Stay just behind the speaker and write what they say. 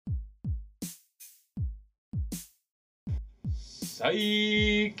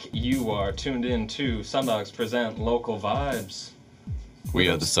Psych! You are tuned in to SunDogs present Local Vibes. We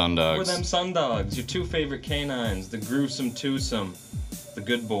are the SunDogs. We're them SunDogs, your two favorite canines, the gruesome twosome, the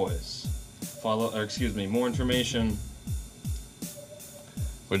good boys. More information.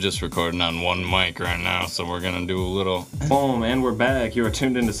 We're just recording on one mic right now, so we're gonna do a little... Boom, and we're back. You are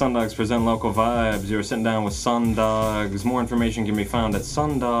tuned in to SunDogs present Local Vibes. You are sitting down with SunDogs. More information can be found at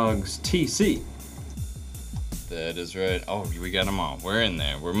SunDogs TC. That is right. Oh, we got them all. We're in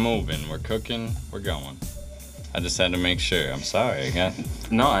there. We're moving. We're cooking. We're going. I just had to make sure. I'm sorry.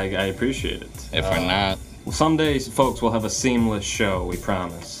 No, I appreciate it. If we're not... Someday, folks, we'll have a seamless show, we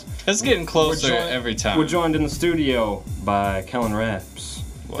promise. It's getting closer every time. We're joined in the studio by Kellan Raps.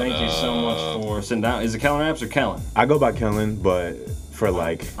 Thank you so much for sitting down. Is it Kellan Raps or Kellan? I go by Kellan, but for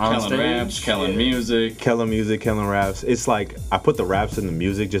like... Kellan Raps, Kellan Music. Kellan Music, Kellan Raps. It's like, I put the raps and the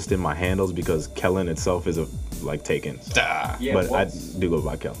music just in my handles because Kellan itself is taken. Yeah, but I do go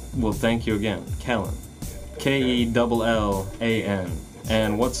by Kellan. Well, thank you again. Kellan. Kellan.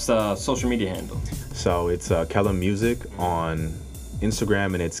 And what's the social media handle? So it's Kellan Music on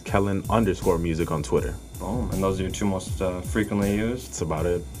Instagram, and it's Kellan_music on Twitter. Boom. And those are your two most frequently used? That's about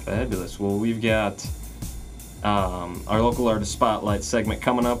it. Fabulous. Well, we've got our local artist spotlight segment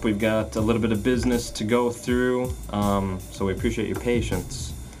coming up. We've got a little bit of business to go through, so we appreciate your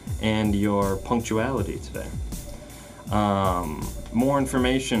patience and your punctuality today. More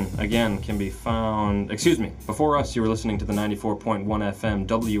information, again, can be found... before us, you were listening to the 94.1 FM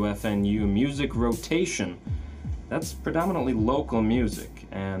WFNU Music Rotation. That's predominantly local music,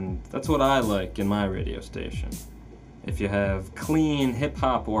 and that's what I like in my radio station. If you have clean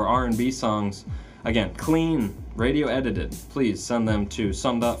hip-hop or R&B songs, again, clean, radio-edited, please send them to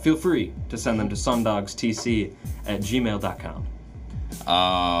feel free to send them to sundogstc@gmail.com.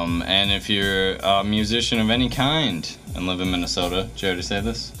 And if you're a musician of any kind and live in Minnesota, did you already say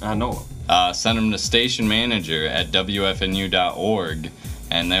this? No. Send them to station manager at wfnu.org,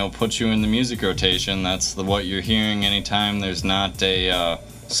 and they'll put you in the music rotation. That's what you're hearing anytime there's not a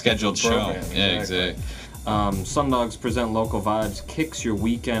scheduled show. Yeah, exactly. SunDogs Present Local Vibes kicks your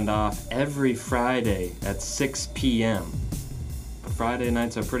weekend off every Friday at 6 p.m. Friday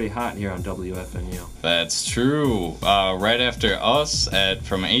nights are pretty hot here on WFNU. That's true. Right after us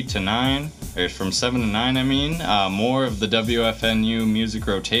from 8 to 9, or from 7 to 9, more of the WFNU music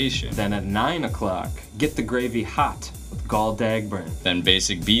rotation. Then at 9 o'clock, Get the Gravy Hot with Gall Dagburn. Then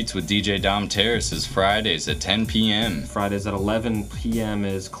Basic Beats with DJ Dom Terrace is Fridays at 10 p.m. Fridays at 11 p.m.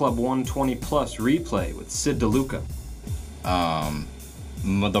 is Club 120 Plus Replay with Sid DeLuca.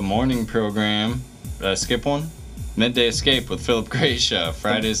 The morning program, did I skip one? Midday Escape with Philip Gracia,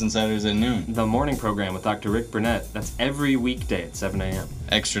 Fridays and Saturdays at noon. The morning program with Dr. Rick Burnett, that's every weekday at 7 a.m.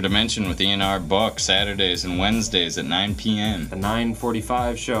 Extra Dimension with Ian R. Buck, Saturdays and Wednesdays at 9 p.m. The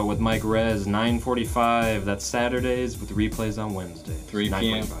 9:45 show with Mike Rez, 9:45, that's Saturdays with replays on Wednesdays. 3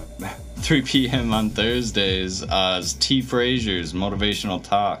 p.m. 3 p.m. on Thursdays is T. Frazier's Motivational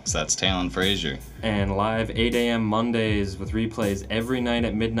Talks, that's Talon Frazier. And live 8 a.m. Mondays with replays every night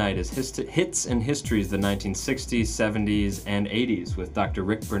at midnight is Hits and Histories of the 1960s, 70s, and 80s with Dr.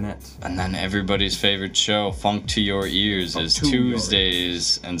 Rick Burnett. And then everybody's favorite show, Funk to Your Ears, is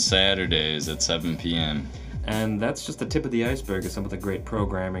Tuesdays and Saturdays at 7 p.m. And that's just the tip of the iceberg of some of the great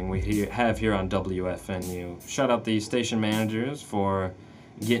programming we have here on WFNU. Shout out the station managers for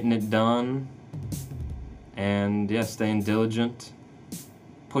getting it done and, staying diligent.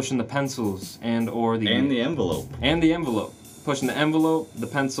 Pushing the pencils and the envelope. Pushing the envelope, the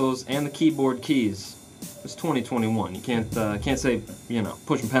pencils, and the keyboard keys. It's 2021. You can't say,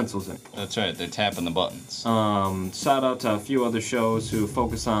 pushing pencils in. That's right. They're tapping the buttons. Shout out to a few other shows who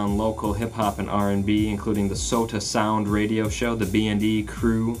focus on local hip-hop and R&B, including the Sota Sound radio show. The B&E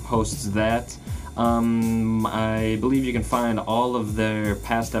crew hosts that. I believe you can find all of their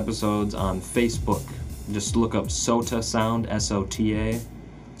past episodes on Facebook. Just look up Sota Sound, S-O-T-A.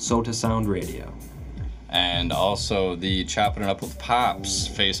 Sota Sound Radio. And also the Chopping It Up with Pops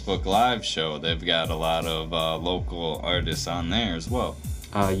Facebook Live show. They've got a lot of local artists on there as well.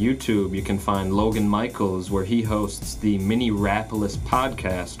 YouTube, you can find Logan Michaels, where he hosts the Minneapolis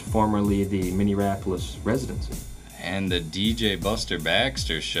podcast, formerly the Minneapolis Residency. And the DJ Buster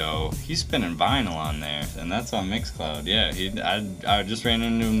Baxter show, he's spinning vinyl on there, and that's on Mixcloud. Yeah, I just ran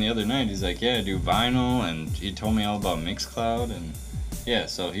into him the other night. He's like, I do vinyl, and he told me all about Mixcloud, and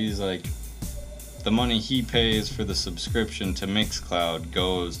so he's like, the money he pays for the subscription to Mixcloud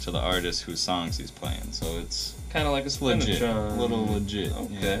goes to the artist whose songs he's playing. So it's kind of like a legit, a little legit.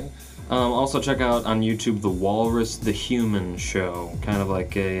 Okay. Yeah. Also check out on YouTube The Walrus the Human show, kind of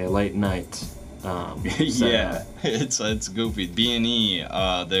like a late night Yeah, it's goofy. B&E,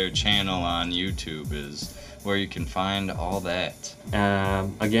 their channel on YouTube is where you can find all that.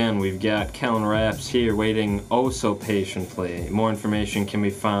 Again, we've got Kellan Raps here waiting oh so patiently. More information can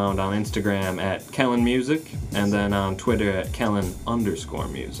be found on Instagram at Kellan Music and then on Twitter at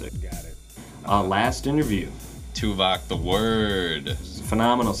Kellan_music. Got it. Last interview. Tuvok the Word.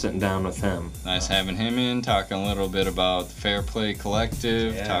 Phenomenal sitting down with him. Nice having him in, talking a little bit about the Fair Play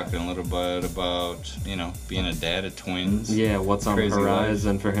Collective, Yeah. talking a little bit about, being a dad of twins. Yeah, what's on the Crazy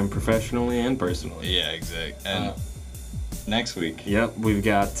horizon for him professionally and personally. Yeah, exactly. And next week, Yep, we've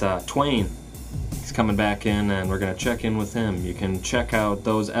got Twain. He's coming back in, and we're going to check in with him. You can check out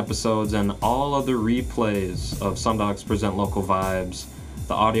those episodes and all other replays of SunDogs Present Local Vibes.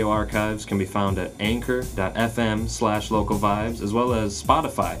 The audio archives can be found at anchor.fm/localvibes, as well as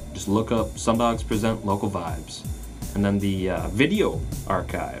Spotify. Just look up SunDogs Present Local Vibes. And then the video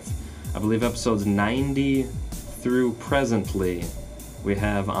archive. I believe episodes 90 through presently we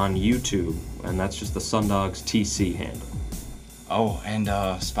have on YouTube, and that's just the SunDogs TC handle. oh, and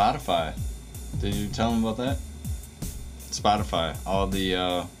Spotify. Did you tell him about that? Spotify. All the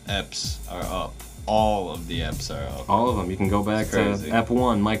eps are up. All of the eps are up. All of them. You can go back to Crazy. Ep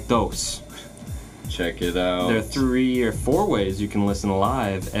 1, Mike Dose. Check it out. There are 3 or 4 ways you can listen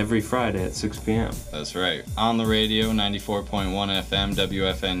live every Friday at 6 p.m. That's right. On the radio, 94.1 FM,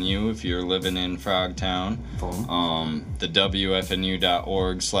 WFNU, if you're living in Frogtown. Boom. The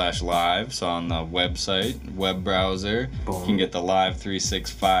WFNU.org/live, so on the website, web browser, Boom. you can get the Live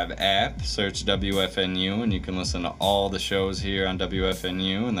 365 app, search WFNU, and you can listen to all the shows here on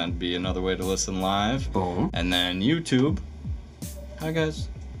WFNU, and that'd be another way to listen live. Boom. And then YouTube. Hi, guys.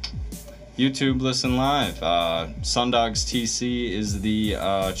 YouTube Listen Live. SunDogs TC is the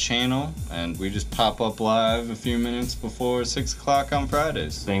channel, and we just pop up live a few minutes before 6 o'clock on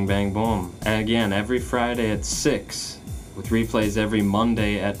Fridays. Bang, bang, boom. And again, every Friday at 6, with replays every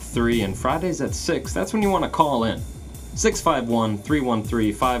Monday at 3, and Fridays at 6. That's when you want to call in.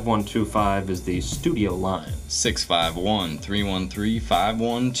 651-313-5125 is the studio line.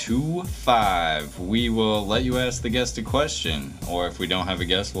 651-313-5125. We will let you ask the guest a question, or if we don't have a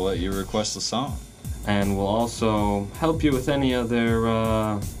guest, we'll let you request a song. And we'll also help you with any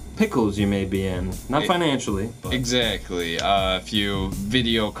other pickles you may be in. Not financially, but Exactly. If you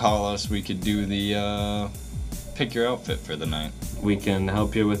video call us, we could do the pick your outfit for the night. we can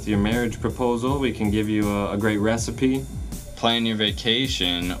help you with your marriage proposal. We can give you a great recipe. Plan your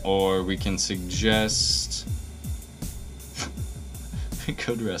vacation, or we can suggest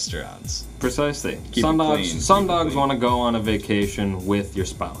good restaurants. Precisely. Keep it clean, keep it SunDogs clean. want to go on a vacation with your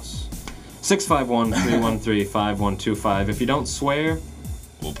spouse. 651-313-5125. If you don't swear,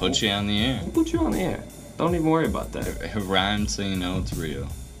 We'll put you on the air. we'll put you on the air. Don't even worry about that. It rhymes so you know it's real.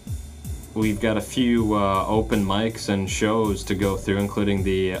 We've got a few open mics and shows to go through, including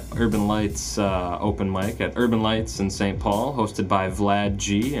the Urban Lights open mic at Urban Lights in St. Paul, hosted by Vlad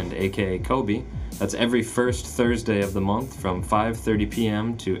G and aka Kobe. That's every first Thursday of the month from 5:30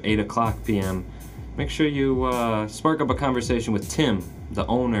 p.m. to 8 o'clock p.m. Make sure you spark up a conversation with Tim, the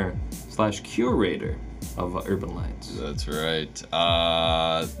owner/curator of Urban Lights. That's right.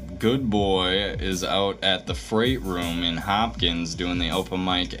 Good Boy is out at the Freight Room in Hopkins doing the open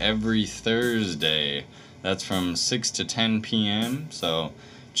mic every Thursday. That's from 6 to 10 p.m. So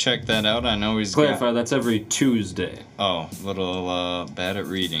check that out. I know he's Clarify, that's every Tuesday. Oh, little bad at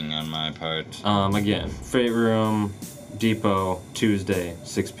reading on my part. Again, Freight Room, Depot, Tuesday,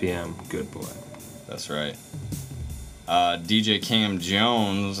 6 p.m. Good Boy. That's right. DJ Cam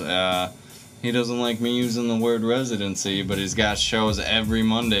Jones, he doesn't like me using the word residency, but he's got shows every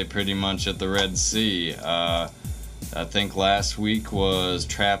Monday pretty much at the Red Sea. I think last week was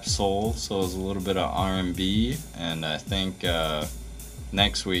Trap Soul, so it was a little bit of R&B, and I think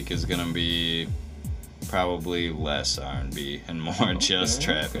next week is going to be probably less R&B and more just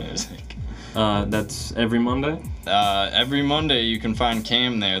trap music. That's every Monday? Every Monday you can find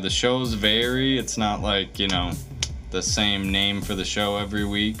Cam there. The shows vary. It's not like, the same name for the show every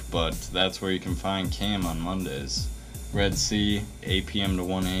week, but that's where you can find Cam on Mondays. Red Sea, 8 p.m. to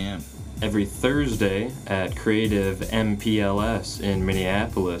 1 a.m. Every Thursday at Creative MPLS in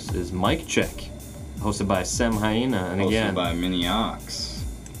Minneapolis is Mic Check, hosted by Sem Hyena, and again, Hosted by Mini Ox.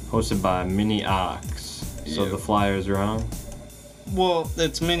 hosted by Mini Ox. So Yep. the flyer's wrong? Well,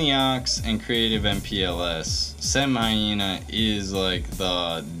 it's Mini Ox and Creative MPLS. Sem Hyena is like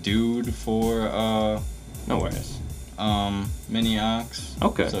the dude for No worries. Mini Ox.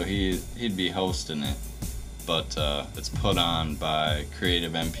 Okay. So he'd be hosting it. But it's put on by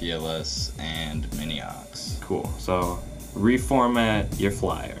Creative MPLS and Mini Ox. Cool. So reformat your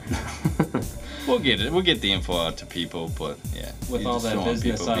flyer. We'll get it. We'll get the info out to people, but yeah. With you all just that don't want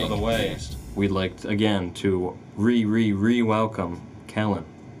business people out of the being way, confused. we'd like, again, to re-welcome Kellan.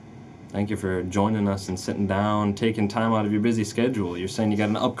 Thank you for joining us and sitting down, taking time out of your busy schedule. You're saying you got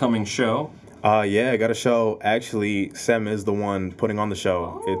an upcoming show. Yeah, I got a show. Actually, Sem is the one putting on the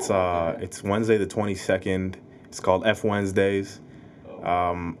show. It's Wednesday the 22nd. It's called F Wednesdays.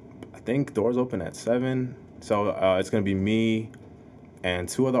 I think doors open at 7. So it's gonna be me and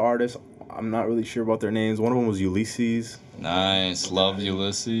 2 other artists. I'm not really sure about their names. One of them was Ulysses. Nice. Love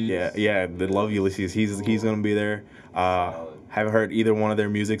Ulysses. Yeah, they love Ulysses. He's gonna be there. Haven't heard either one of their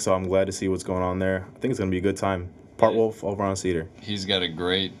music, so I'm glad to see what's going on there. I think it's gonna be a good time. Part Wolf over on Cedar. He's got a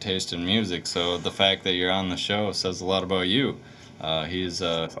great taste in music, so the fact that you're on the show says a lot about you.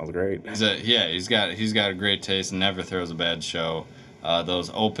 Sounds great. He's got a great taste and never throws a bad show.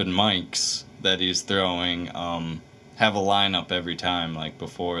 Those open mics that he's throwing have a lineup every time, like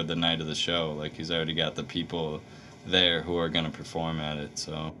before the night of the show. Like he's already got the people there who are gonna perform at it.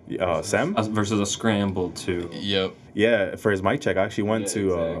 So Sam? Versus a scramble, too. Yep. Yeah, for his mic check, I actually went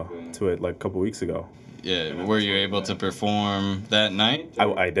exactly. to it like a couple weeks ago. Yeah, were you able to perform that night?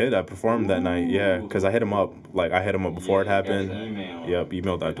 I did. I performed that night. Yeah, because I hit him up. Like I hit him up before it happened. Yep,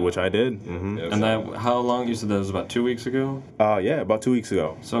 emailed that, which I did. Mm-hmm. And that, how long? You said that was about 2 weeks ago? Yeah, about 2 weeks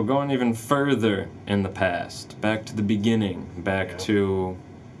ago. So going even further in the past, back to the beginning, back to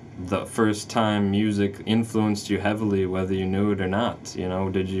the first time music influenced you heavily, whether you knew it or not. You know,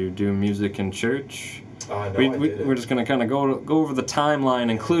 did you do music in church? No, We're just gonna kind of go over the timeline,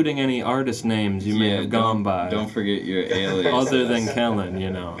 including any artist names you may have gone by. Don't forget your alias. Other than Kellan,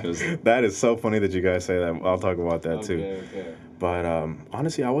 you know. That is so funny that you guys say that. I'll talk about that too. Okay. But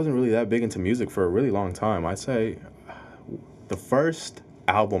honestly, I wasn't really that big into music for a really long time. I'd say the first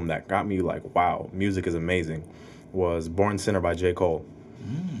album that got me like, wow, music is amazing, was Born Sinner by J. Cole.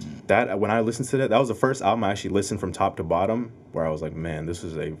 That when I listened to that was the first album I actually listened from top to bottom, where I was like, man, this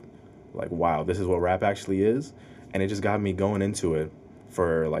is wow, this is what rap actually is. And it just got me going into it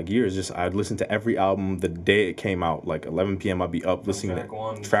for like years. Just I'd listen to every album the day it came out, like 11 p.m. I'd be up listening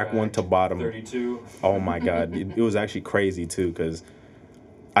to track one to bottom. 32. Oh my God, it was actually crazy too, because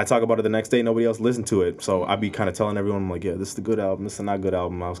I talk about it the next day, nobody else listened to it, so I'd be kind of telling everyone, I'm like, yeah, this is the good album, this is the not good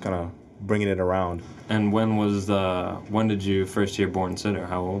album. I was kind of bringing it around. And when did you first hear Born Sinner?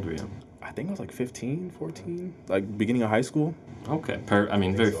 How old were you? I think I was like 15, 14, like beginning of high school. Okay,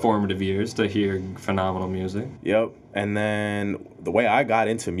 very formative years to hear phenomenal music. Yep. And then the way I got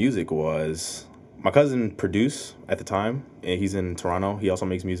into music was my cousin produced at the time, and he's in Toronto. He also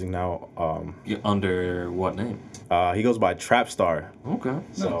makes music now. Under what name? He goes by Trap Star. Okay.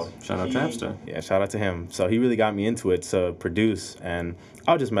 So shout out Trapstar. Yeah, shout out to him. So he really got me into it to produce, and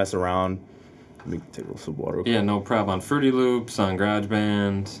I'll just mess around. Let me take a little sip of water. Yeah, no problem. On Fruity Loops, on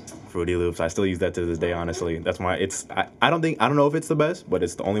GarageBand. Fruity Loops. I still use that to this day, honestly. That's my, I don't know if it's the best, but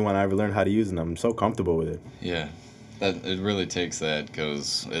it's the only one I ever learned how to use, and I'm so comfortable with it. Yeah, it really takes that,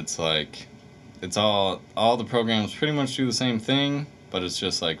 because it's like, it's all the programs pretty much do the same thing, but it's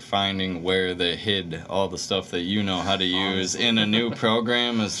just like finding where they hid all the stuff that you know how to use in a new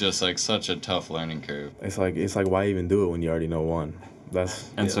program is just like such a tough learning curve. It's like why even do it when you already know one?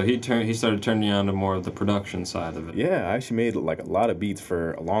 So he started turning you on to more of the production side of it. Yeah, I actually made like a lot of beats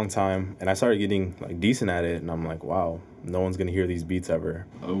for a long time, and I started getting like decent at it, and I'm like, wow, no one's gonna hear these beats ever.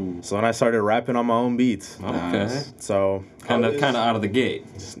 Oh. So then I started rapping on my own beats. Okay. Nice. So kind of out of the gate.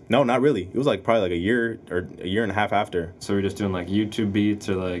 No, not really. It was like probably like a year and a half after. So we're just doing like YouTube beats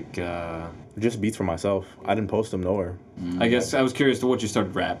or like. Just beats for myself. I didn't post them nowhere. I guess I was curious to what you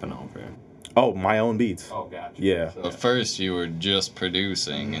started rapping over. Oh, my own beats. Oh, gotcha. Yeah. So at first you were just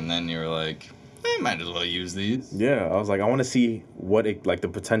producing, and then you were like, I might as well use these. Yeah, I was like, I want to see what the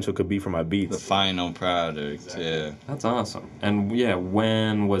potential could be for my beats. The final product, exactly. Yeah. That's awesome. And yeah,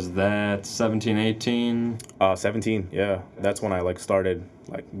 when was that? 17, 18? 17, yeah. That's when I like started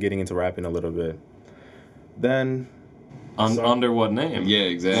like getting into rapping a little bit. Then under what name? Yeah,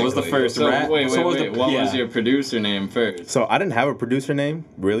 exactly. What was the first rap? Wait. What was your producer name first? So I didn't have a producer name,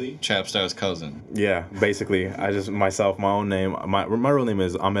 really. Trapstar's cousin. Yeah, basically. I just, my own name. My real name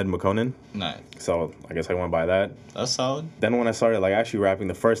is Ahmed McConan. Nice. So I guess I went by that. That's solid. Then when I started like actually rapping,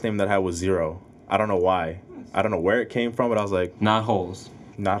 the first name that I had was Zero. I don't know why. I don't know where it came from, but I was like... Not Holes.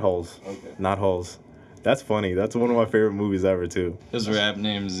 Not Holes. Okay. Not Holes. That's funny. That's one of my favorite movies ever, too. His rap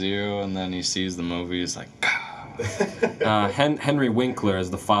name's Zero, and then he sees the movie, he's like... Henry Winkler as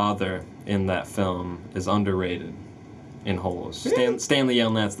the father in that film is underrated in Holes. Stanley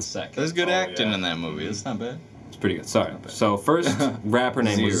Yelnats the second. There's good acting in that movie. It's not bad. It's pretty good. Sorry. So first rapper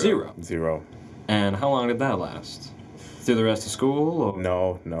name was Zero. Zero. And how long did that last? through the rest of school? Or?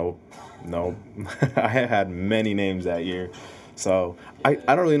 No. I had many names that year. So I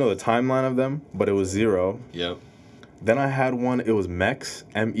don't really know the timeline of them, but it was 0. Yep. Then I had one, it was Mex,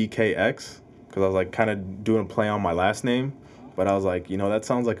 Mekx, because I was like kind of doing a play on my last name. But I was like, that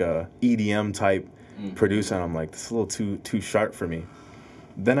sounds like a EDM type producer. And I'm like, this is a little too sharp for me.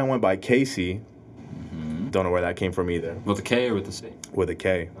 Then I went by Casey. Don't know where that came from either. With a K or with a C? With a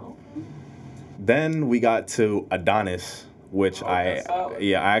K. Oh. Then we got to Adonis, which I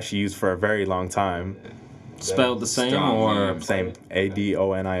actually used for a very long time. Spelled the same Strong or? name. Same,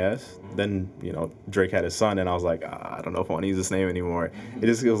 Adonis. Then, Drake had his son, and I was like, I don't know if I want to use this name anymore. It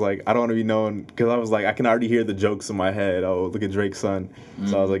just feels like I don't want to be known, because I was like, I can already hear the jokes in my head. Oh, look at Drake's son.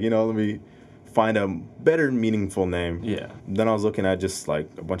 So I was like, let me find a better, meaningful name. Yeah. Then I was looking at just like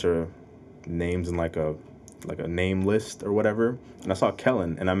a bunch of names in like a name list or whatever, and I saw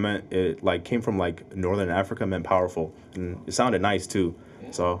Kellan, and I meant it like came from like Northern Africa, meant powerful, and it sounded nice too.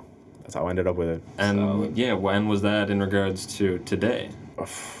 So that's how I ended up with it. And when was that in regards to today?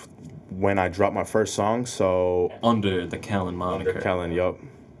 When I dropped my first song, so Under the Kellan moniker. Kellan, yup.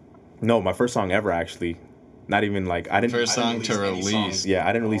 No, my first song ever, actually. Not even like I didn't. First song to release. Yeah,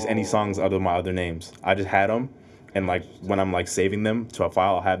 I didn't release any songs other than my other names. I just had them, and like when I'm like saving them to a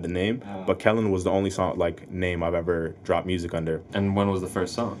file, I'll have the name. But Kellan was the only song name I've ever dropped music under. And when was the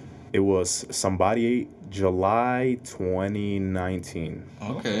first song? It was Somebody, July 2019.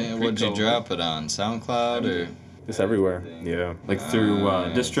 Okay, what'd you drop it on? SoundCloud or? It's everywhere. Yeah. Like through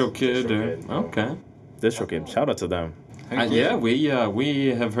DistroKid or? Okay. DistroKid. Shout out to them. Yeah, we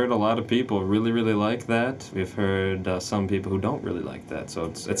have heard a lot of people really, really like that. We've heard some people who don't really like that. So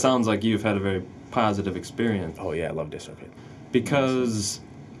it sounds like you've had a very positive experience. Oh yeah, I love DistroKid. Because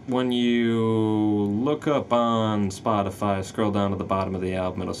when you look up on Spotify, scroll down to the bottom of the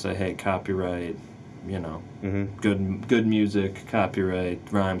album, it'll say, hey, copyright, good music, copyright,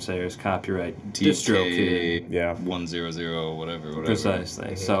 Rhymesayers, copyright, DistroKid. Yeah. 100, whatever.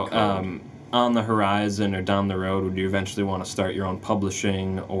 Precisely. So, on the horizon or down the road, would you eventually want to start your own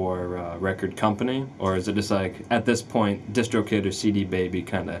publishing or record company? Or is it just like, at this point, DistroKid or CD Baby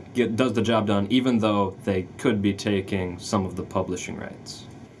kind of does the job done, even though they could be taking some of the publishing rights?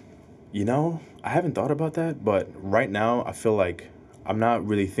 I haven't thought about that, but right now I feel like I'm not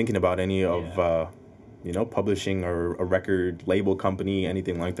really thinking about any of, publishing or a record label company,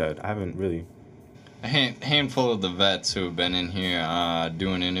 anything like that. I haven't really. A handful of the vets who have been in here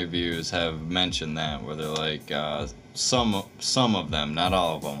doing interviews have mentioned that, where they're like, some of them, not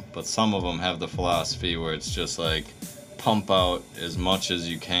all of them, but some of them have the philosophy where it's just like, pump out as much as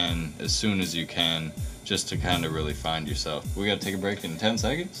you can, as soon as you can, just to kind of really find yourself. We got to take a break in 10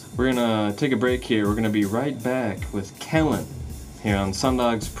 seconds. We're going to take a break here. We're going to be right back with Kellan here on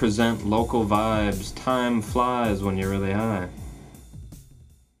SunDogs Present Local Vibes. Time flies when you're really high.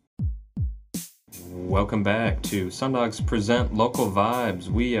 Welcome back to SunDogs Present Local Vibes.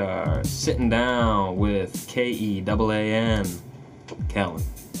 We are sitting down with Kellan, Kellan,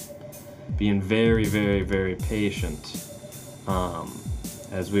 being very, very, very patient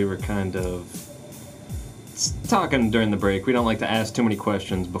as we were kind of talking during the break. We don't like to ask too many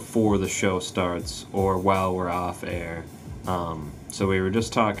questions before the show starts or while we're off air. So we were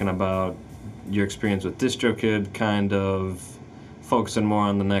just talking about your experience with DistroKid, kind of focusing more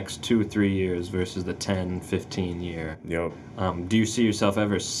on the next 2 or 3 years versus the 10, 15 year. Yep. Do you see yourself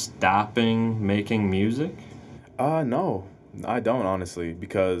ever stopping making music? No, I don't, honestly,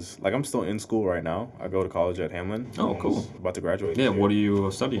 because I'm still in school right now. I go to college at Hamlin. Oh, cool. About to graduate. Yeah, this year. what are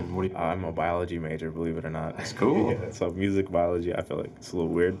you studying? I'm a biology major, believe it or not. That's cool. Yeah, so music, biology, I feel like it's a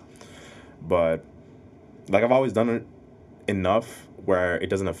little weird. But, I've always done it enough where it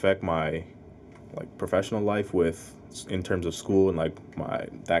doesn't affect my, professional life in terms of school and,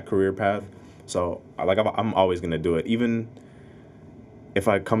 that career path. So, I'm always going to do it. Even if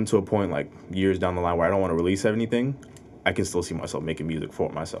I come to a point, years down the line where I don't want to release anything, I can still see myself making music for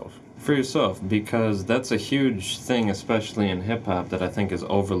myself. For yourself, because that's a huge thing, especially in hip-hop, that I think is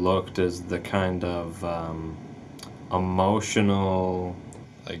overlooked, is the kind of emotional...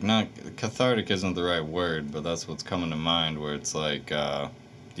 not cathartic isn't the right word, but that's what's coming to mind, where it's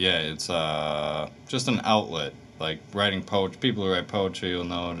it's just an outlet. Writing poetry. People who write poetry will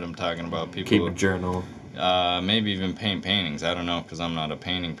know what I'm talking about. People Keep a journal. Maybe even paint paintings. I don't know, because I'm not a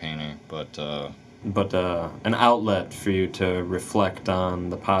painter, but an outlet for you to reflect on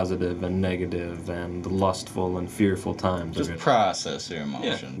the positive and negative and the lustful and fearful times. Just process your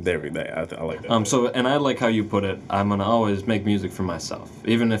emotions. Yeah. There we go. I like that. So, and I like how you put it. I'm gonna always make music for myself,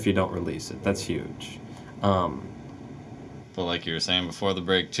 even if you don't release it. That's huge. But like you were saying before the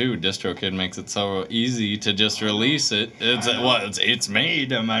break too, DistroKid makes it so easy to just release it. It's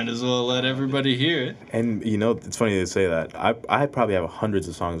made. I might as well let everybody hear it. And you know, it's funny to say that. I probably have hundreds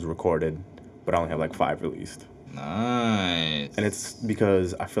of songs recorded, but I only have like 5 released. Nice. And it's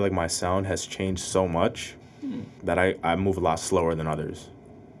because I feel like my sound has changed so much that I move a lot slower than others.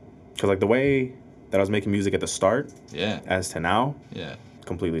 Because like the way that I was making music at the start, as to now,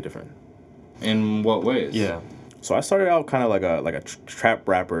 completely different. In what ways? Yeah. So I started out kind of like a trap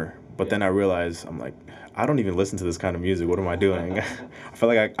rapper, but then I realized I'm like, I don't even listen to this kind of music. What am I doing? I feel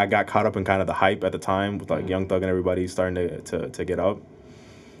like I got caught up in kind of the hype at the time with like Young Thug and everybody starting to get up.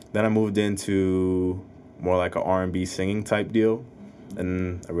 Then I moved into more like a R&B singing type deal,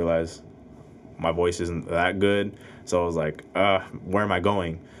 and I realized my voice isn't that good. So I was like, where am I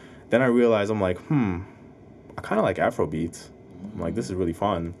going? Then I realized I'm like, I kind of like Afro beats. I'm like, this is really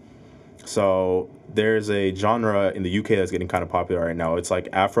fun. So there's a genre in the UK that's getting kind of popular right now. It's like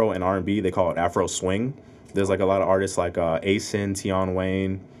Afro and R&B. They call it Afro swing. There's like a lot of artists like Asin, Tion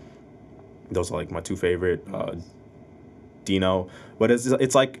Wayne. Those are like my 2 favorite. Dino. But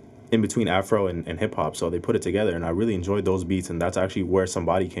it's like in between Afro and hip hop. So they put it together, and I really enjoyed those beats. And that's actually where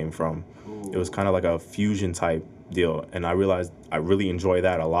Somebody came from. It was kind of like a fusion type deal, and I realized I really enjoy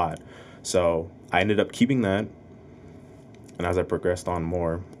that a lot. So I ended up keeping that. And as I progressed on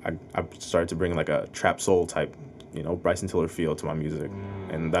more, I started to bring like a trap soul type, Bryson Tiller feel to my music.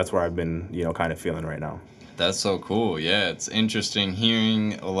 And that's where I've been, kind of feeling right now. That's so cool. Yeah, it's interesting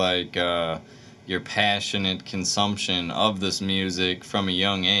hearing like your passionate consumption of this music from a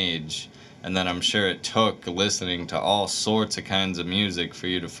young age. And then I'm sure it took listening to all sorts of kinds of music for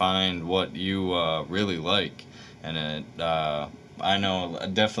you to find what you really like. And I know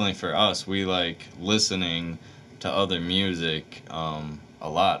definitely for us, we like listening to other music a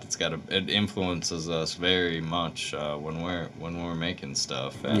lot. It influences us very much when we're making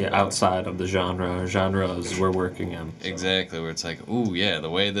stuff. And, outside of the genres we're working in. So. Exactly, where it's like, ooh, yeah, the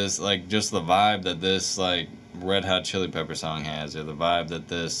way this, like, just the vibe that this, like, Red Hot Chili Pepper song has, or the vibe that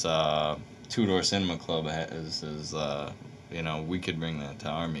this Two Door Cinema Club has, is we could bring that to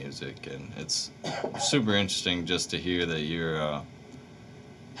our music, and it's super interesting just to hear that you're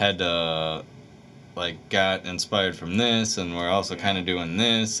had to got inspired from this, and we're also kind of doing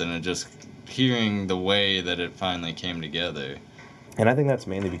this, and it just hearing the way that it finally came together. And I think that's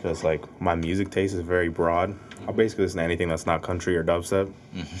mainly because my music taste is very broad. I'll basically listen to anything that's not country or dubstep.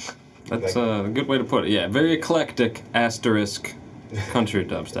 That's a good way to put it. Yeah, very eclectic asterisk country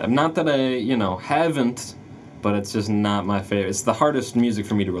dubstep. Not that I haven't, but it's just not my favorite. It's the hardest music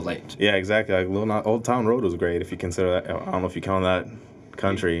for me to relate. Yeah, exactly. Like Old Town Road was great if you consider that. I don't know if you count that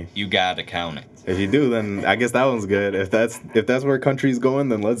country. You gotta count it. If you do, then I guess that one's good. If that's where country's going,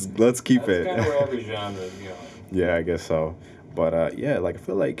 then let's keep it. That's kind of where every genre is going. Yeah, I guess so. But I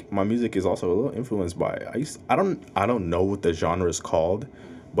feel like my music is also a little influenced by. I don't know what the genre is called,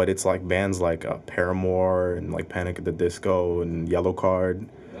 but it's like bands like Paramore and like Panic at the Disco and Yellow Card.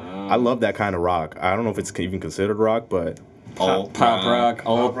 I love that kind of rock. I don't know if it's even considered rock, but pop rock,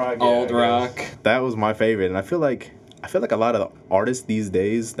 alt rock. That was my favorite, and I feel like a lot of the artists these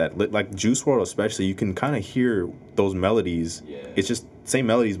days that like Juice WRLD especially, you can kind of hear those melodies. Yeah. It's just same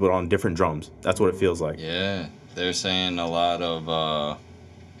melodies but on different drums. That's what it feels like. Yeah, they're saying a lot of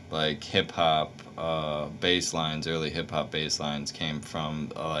hip hop bass lines, early hip hop bass lines came from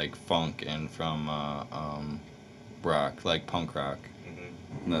funk and from rock, like punk rock.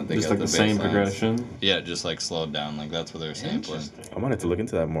 Just like the same progression? Yeah, just slowed down. That's what they're sampling. I wanted to look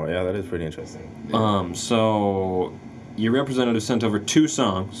into that more. Yeah, that is pretty interesting. Yeah. So your representative sent over 2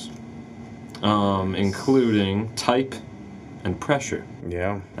 songs, including Type and Pressure.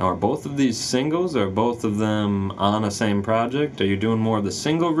 Yeah. Now, are both of these singles? Are both of them on a same project? Are you doing more of the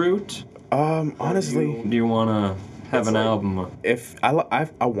single route? Honestly, do you want to have an album? If I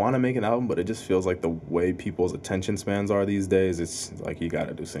want to make an album, but it just feels like the way people's attention spans are these days, it's like you got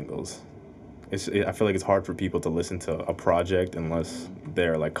to do singles. I feel like it's hard for people to listen to a project unless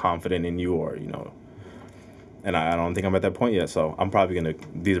they're confident in you or and I don't think I'm at that point yet, so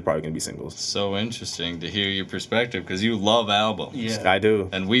these are probably gonna be singles. So interesting to hear your perspective, because you love albums. Yeah, I do.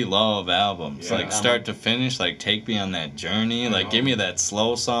 And we love albums. Yeah. Start to finish, take me on that journey. Give me that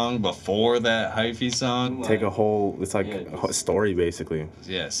slow song before that hyphy song. Take it's like a story, basically.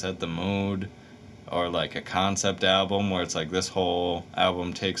 Yeah, set the mood. Or a concept album where it's this whole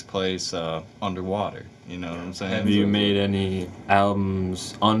album takes place underwater. You know what I'm saying? Have you made any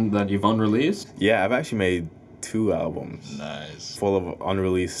albums that you've unreleased? Yeah, I've actually made 2 albums. Nice. Full of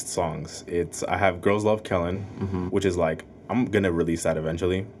unreleased songs. I have Girls Love Kellan, which is I'm gonna release that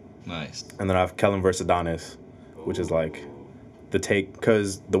eventually. Nice. And then I have Kellan vs. Adonis, which is the take,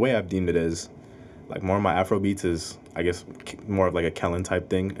 because the way I've deemed it is, like, more of my Afro beats is, I guess, more of like a Kellan type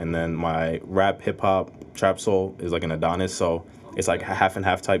thing, and then my rap, hip hop, trap soul is like an Adonis, so it's like a half and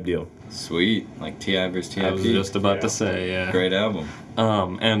half type deal. Sweet, like T.I. versus T.I.P. I was just about to say, yeah. Great album.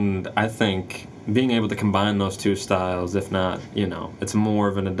 And I think being able to combine those two styles, if not, it's more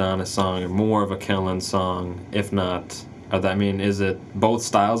of an Adonis song or more of a Kellan song, if not, is it both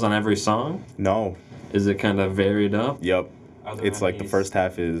styles on every song? No. Is it kind of varied up? Yep. It's like the first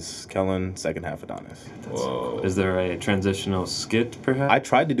half is Kellan, second half Adonis. Whoa. Is there a transitional skit, perhaps? I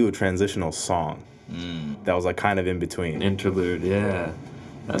tried to do a transitional song that was like kind of in between. Interlude, yeah.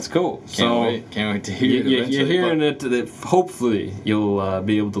 That's cool. Can't wait to hear it. You're hearing it. That hopefully you'll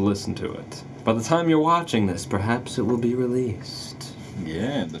be able to listen to it. By the time you're watching this, perhaps it will be released.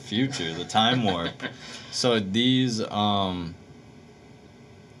 Yeah, the future, the time warp. So these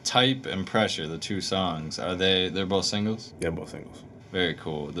Type and Pressure, the two songs, they're both singles? Yeah, both singles. Very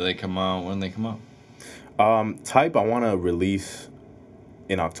cool. Do they come out? When do they come out? Type I want to release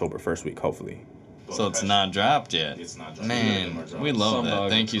in October, first week, hopefully. So it's not dropped yet. It's not dropped. Man, we love that.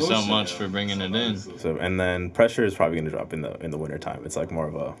 Thank you so much for bringing it in. So, and then Pressure is probably going to drop in the winter time. It's like more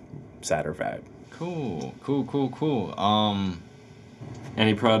of a sadder vibe. Cool.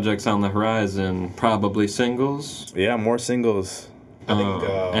 Any projects on the horizon? Probably singles. Yeah, more singles. I think.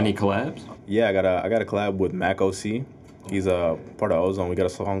 Any collabs? Yeah, I got a collab with Mac OC. He's a part of Ozone. We got a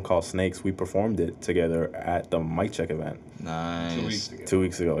song called Snakes. We performed it together at the Mic Check event. Nice. 2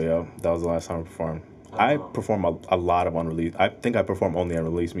 weeks ago, yeah. That was the last time I performed. I perform a lot of unreleased. I think I perform only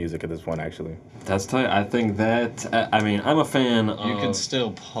unreleased music at this point, actually. That's tight. I think that. I'm a fan. You could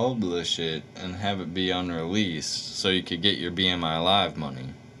still publish it and have it be unreleased, so you could get your BMI Live money.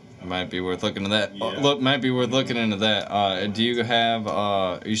 Might be worth looking into that. Yeah. Might be worth looking into that. Do you have?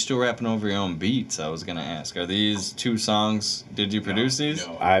 Are you still rapping over your own beats? I was gonna ask. Are these two songs? Did you produce these?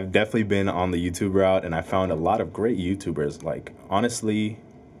 No. I've definitely been on the YouTube route, and I found a lot of great YouTubers. Like, honestly,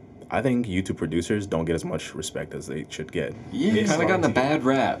 I think YouTube producers don't get as much respect as they should get. Yeah, kind of gotten a bad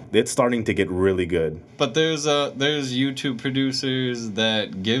rap. It's starting to get really good. But there's YouTube producers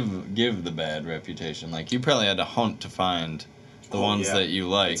that give the bad reputation. Like, you probably had to hunt to find the ones that you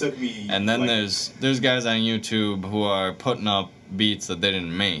like. It took me, and then there's guys on YouTube who are putting up beats that they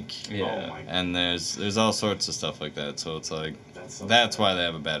didn't make. Yeah. And there's all sorts of stuff like that. So it's like that's why they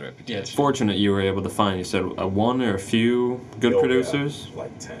have a bad reputation. Yeah, it's fortunate you were able to find. You said one or a few good producers. Yeah.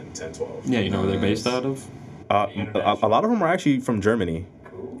 Like 10, 12. Yeah, you know where they're based out of. A lot of them are actually from Germany.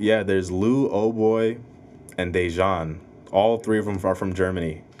 Cool. Yeah, there's Lou, Oh Boy, and Dejan. All three of them are from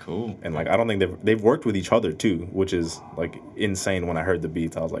Germany. Cool. And like, I don't think they've worked with each other too, which is like insane. When I heard the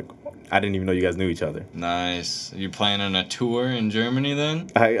beats, I was like, I didn't even know you guys knew each other. Nice. You planning a tour in Germany then?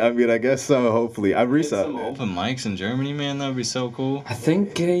 I mean, I guess so. Hopefully, I've researched some open mics in Germany, man. That would be so cool. I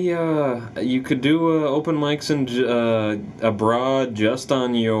think you could do open mics abroad just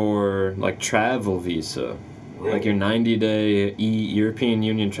on your like travel visa. Like your 90-day European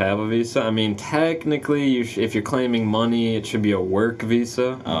Union travel visa. I mean, technically, if you're claiming money, it should be a work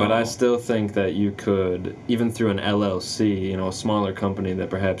visa. Oh. But I still think that you could, even through an LLC, a smaller company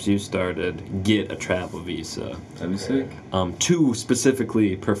that perhaps you started, get a travel visa. That'd be sick. To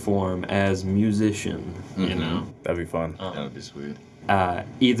specifically perform as musician, you know? That'd be fun. That would be sweet.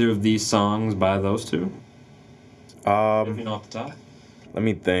 Either of these songs by those two? If you know off the top. Let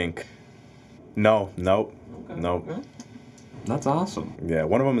me think. Nope. Okay. That's awesome. Yeah,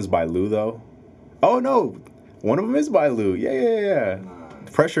 one of them is by Lou, though. Oh, no. One of them is by Lou. Yeah.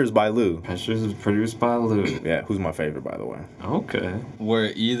 Pressure is by Lou. Pressure is produced by Lou. Yeah, who's my favorite, by the way. Okay.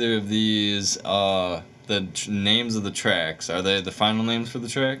 Were either of these names of the tracks, are they the final names for the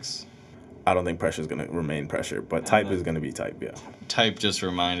tracks? I don't think Pressure is going to remain Pressure, but Type is going to be Type, yeah. Type just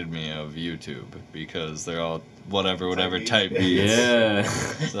reminded me of YouTube because they're all whatever type beats. Yeah.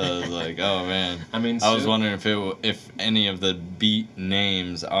 So I was like, oh man. I mean, I was wondering if any of the beat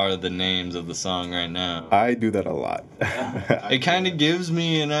names are the names of the song right now. I do that a lot. It kind of gives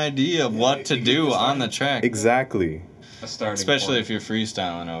me an idea of what to do on the track. Exactly. Especially if you're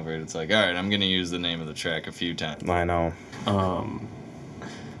freestyling over it. It's like, all right, I'm going to use the name of the track a few times. I know. I'm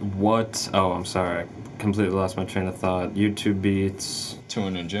sorry. I completely lost my train of thought. YouTube beats.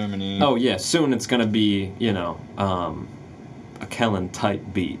 Touring in Germany. Oh, yeah. Soon it's going to be, a Kellan type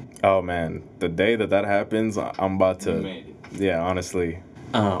beat. Oh, man. The day that happens, I'm about to... You made it. Yeah, honestly.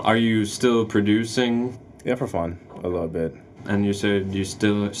 Are you still producing? Yeah, for fun. A little bit. And you said you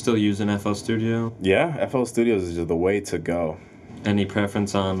still using FL Studio? Yeah, FL Studios is just the way to go. Any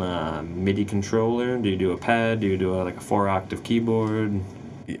preference on MIDI controller? Do you do a pad? Do you do a 4-octave keyboard?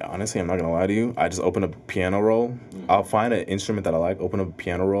 Yeah, honestly, I'm not gonna lie to you. I just open up a piano roll. I'll find an instrument that I like, open up a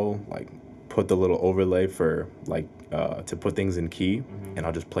piano roll, like put the little overlay for like to put things in key, and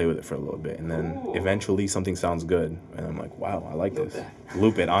I'll just play with it for a little bit, and then eventually something sounds good, and I'm like, wow, I like this.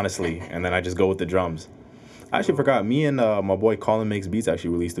 Loop it, honestly, and then I just go with the drums. I actually forgot. Me and my boy Colin Makes Beats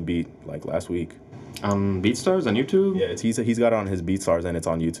actually released a beat like last week. BeatStars on YouTube? Yeah, he's got it on his BeatStars and it's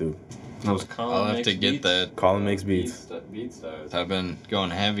on YouTube. That was Colin I'll have Makes to get Beats? that. Colin Makes Beats. BeatStars. I've been going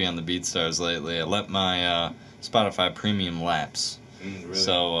heavy on the BeatStars lately. I let my Spotify Premium lapse. Really?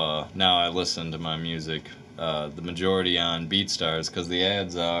 So now I listen to my music, the majority on BeatStars, because the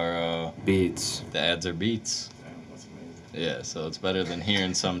ads are Beats. the ads are beats. That's amazing. Yeah, so it's better than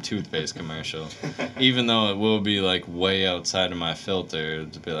hearing some toothpaste commercial. Even though it will be like way outside of my filter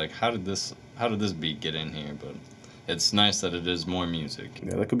to be like, how did this beat get in here? But it's nice that it is more music.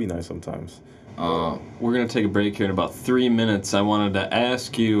 Yeah, that could be nice sometimes. We're going to take a break here in about 3 minutes. I wanted to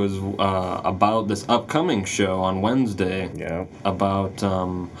ask you about this upcoming show on Wednesday. Yeah. About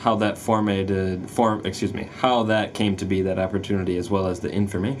how that how that came to be, that opportunity, as well as the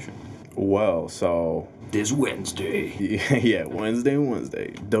information. Well, so This Wednesday. yeah, Wednesday.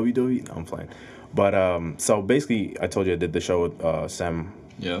 WWE. No, I'm playing. But so basically, I told you I did the show with Sam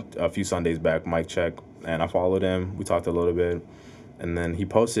Yeah. a few Sundays back, mic check, and I followed him. We talked a little bit, and then he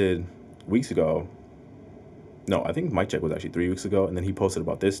posted weeks ago. No, I think mic check was actually 3 weeks ago, and then he posted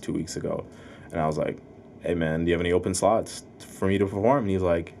about this 2 weeks ago, and I was like, "Hey man, do you have any open slots for me to perform?" And he's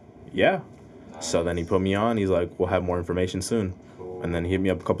like, "Yeah." Nice. So then he put me on. He's like, "We'll have more information soon." Cool. And then he hit me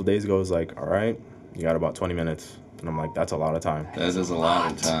up a couple days ago. He's like, "All right, you got about 20 minutes." And I'm like, that's a lot of time. That is a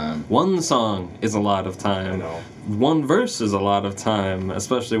lot of time. One song is a lot of time. I know. One verse is a lot of time,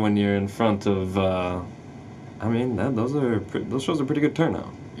 especially when you're in front of. Those shows are pretty good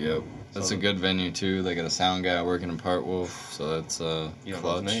turnout. Yep. That's a good venue too. They got a sound guy working in Part Wolf, so that's You don't know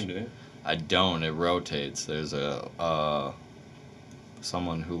clutch. his name, do you? I don't. It rotates. There's a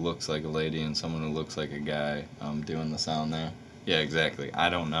someone who looks like a lady and someone who looks like a guy doing the sound there. Yeah, exactly. I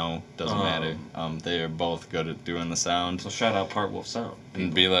don't know. Doesn't matter. They are both good at doing the sound. So shout out Part Wolf Sound.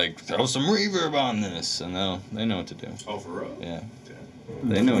 And be like, throw some reverb on this, and they know what to do. Oh, for real? Yeah.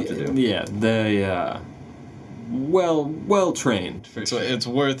 They know what to do. Yeah, they well trained. So it's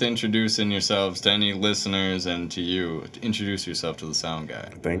worth introducing yourselves to any listeners and to you. Introduce yourself to the sound guy.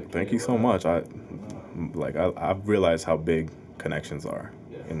 Thank you so much. I've realized how big connections are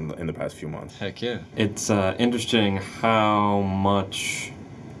in the past few months. Heck yeah. It's interesting how much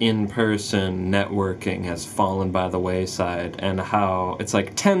in-person networking has fallen by the wayside, and how it's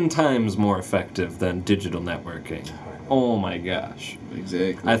like 10 times more effective than digital networking. Oh my gosh.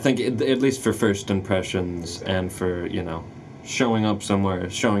 Exactly. I think at least for first impressions and for, showing up somewhere,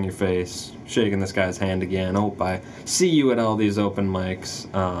 showing your face, shaking this guy's hand again. Oh, I see you at all these open mics.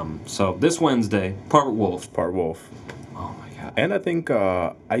 So this Wednesday, Part Wolf. Oh my god. And I think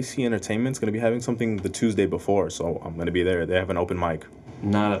IC Entertainment's going to be having something the Tuesday before, so I'm going to be there. They have an open mic.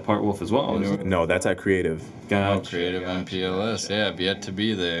 Not at Part Wolf as well, is it? No, that's at Creative. Gotcha. Creative MPLS. Yeah, I've yet to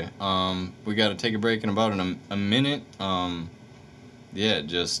be there. We got to take a break in about a minute. Yeah,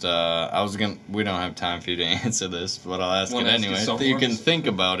 just we don't have time for you to answer this, but I'll ask it anyway. So you can think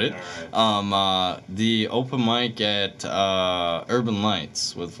about it. Right. The open mic at Urban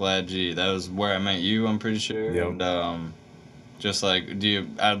Lights with Vlad G. That was where I met you, I'm pretty sure. Yep. And just like,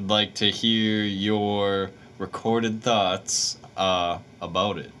 I'd like to hear your recorded thoughts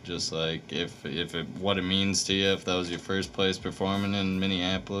about it. Just like what it means to you, if that was your first place performing in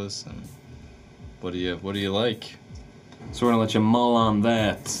Minneapolis, and what do you like? So we're gonna let you mull on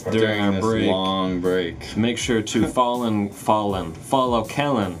that during our this break. Long break. Make sure to follow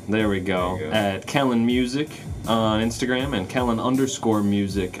Kellan. There we go. At Kellan Music on Instagram and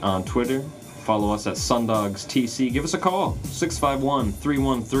Kellan_music on Twitter. Follow us at SunDogs TC. Give us a call.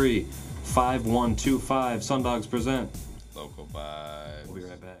 651-313-5125. SunDogs present. Local Vibes. We'll be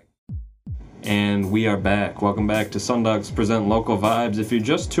right back. And we are back. Welcome back to SunDogs present Local Vibes. If you're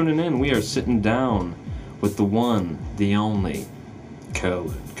just tuning in, we are sitting down with the one, the only,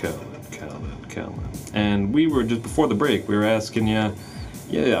 Kellan. And we were just before the break, we were asking you,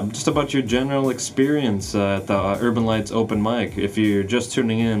 just about your general experience at the Urban Lights open mic. If you're just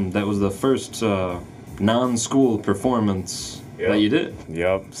tuning in, that was the first non-school performance that you did.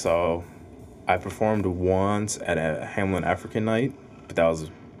 Yep. So I performed once at a Hamlin African night, but that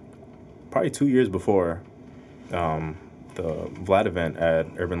was probably 2 years before the Vlad event at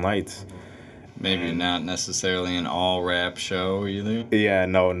Urban Lights. Maybe not necessarily an all-rap show either. Yeah,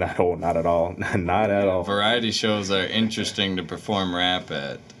 no, not at all. Not at all. Variety shows are interesting to perform rap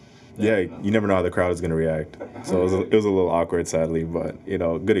at. Yeah, you never know how the crowd is gonna react. So it was a little awkward, sadly, but you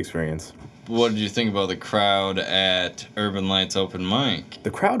know, good experience. What did you think about the crowd at Urban Lights open mic?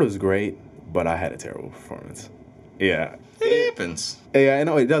 The crowd was great, but I had a terrible performance. Yeah. It happens. Yeah, I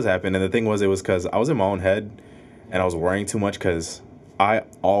know it does happen. And the thing was, it was because I was in my own head and I was worrying too much because I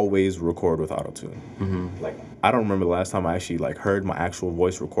always record with autotune. Mm-hmm. Like, I don't remember the last time I actually, like, heard my actual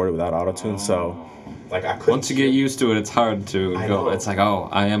voice recorded without autotune. So, like, I couldn't. Once you get used to it, it's hard to I go. know. It's like, oh,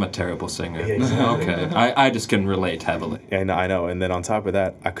 I am a terrible singer. Yeah, exactly. Okay. I just can relate heavily. Yeah, I know. And then on top of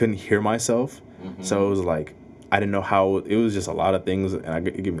that, I couldn't hear myself. So it was like, I didn't know how, it was just a lot of things. And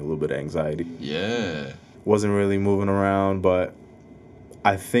it gave me a little bit of anxiety. Yeah. Wasn't really moving around, but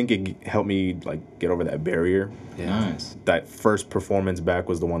I think it helped me, like, get over that barrier. Nice. That first performance back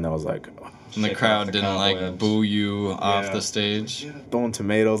was the one that was like, And the Shake crowd off the didn't like cobwebs. boo you off Yeah. the stage. throwing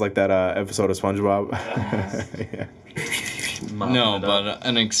tomatoes like that episode of SpongeBob. Yeah. No, but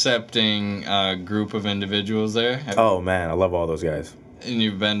an accepting group of individuals there. Oh man, I love all those guys. And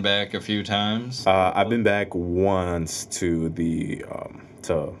you've been back a few times. I've been back once to the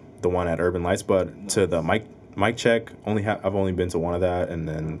one at Urban Lights, but to the mic check I've only been to one of that, and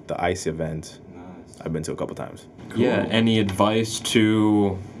then the ice event I've been to a couple times. Yeah, any advice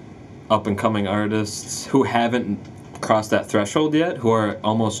to up and coming artists who haven't crossed that threshold yet, who are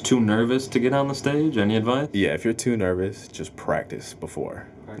almost too nervous to get on the stage? Any advice? Yeah, if you're too nervous, just practice before.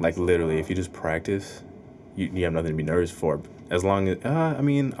 Like literally, if you just practice, you have nothing to be nervous for. As long as I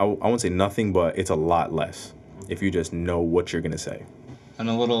won't say nothing, but it's a lot less if you just know what you're gonna say. And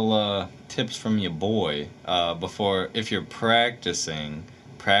a little tips from your boy before, if you're practicing,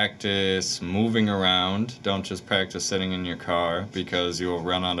 practice moving around. Don't just practice sitting in your car because you will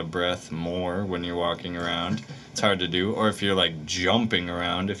run out of breath more when you're walking around. It's hard to do. Or if you're like jumping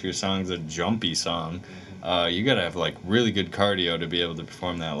around, if your song's a jumpy song, you gotta have like really good cardio to be able to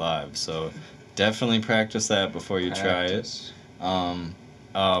perform that live. So definitely practice that before you try it.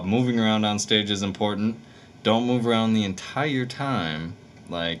 Moving around on stage is important. Don't move around the entire time.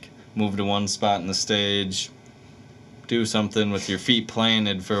 Like, move to one spot in the stage, do something with your feet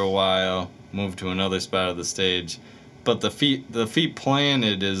planted for a while, move to another spot of the stage. But the feet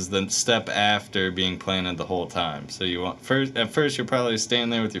planted is the step after being planted the whole time. So at first you're probably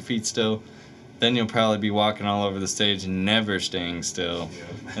standing there with your feet still. Then you'll probably be walking all over the stage and never staying still.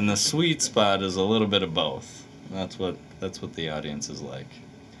 And the sweet spot is a little bit of both. That's what the audience is like.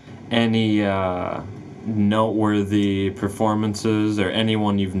 Any noteworthy performances or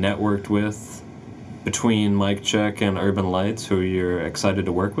anyone you've networked with between Mic Check and Urban Lights who you're excited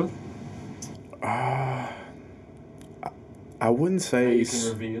to work with? I wouldn't say.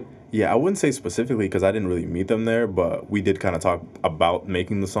 reveal. Yeah, I wouldn't say specifically because I didn't really meet them there, but we did kind of talk about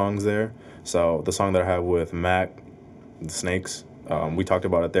making the songs there. So the song that I have with Mac, the Snakes, we talked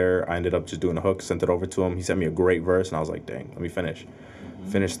about it there. I ended up just doing a hook, sent it over to him. He sent me a great verse, and I was like, dang, let me finish.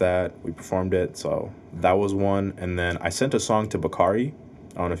 Finished that. We performed it. So that was one. And then I sent a song to Bakari.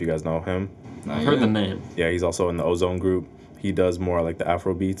 I don't know if you guys know him. I've heard the name. Yeah, he's also in the Ozone group. He does more like the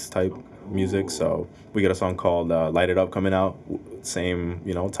Afro beats type music. So we got a song called Light It Up coming out. Same,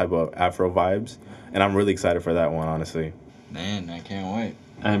 type of Afro vibes. And I'm really excited for that one, honestly. Man, I can't wait.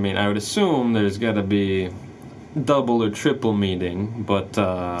 I mean, I would assume there's got to be double or triple meening, but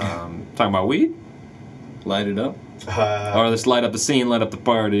talking about weed? Light it up. Or let's light up the scene, light up the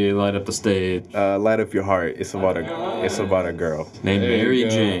party, light up the stage. Light Up Your Heart. It's about a girl. Named There Mary you go.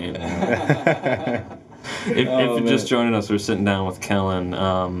 Jane. If you're just joining us, we're sitting down with Kellan.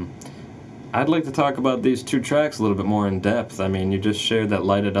 I'd like to talk about these two tracks a little bit more in depth. I mean, you just shared that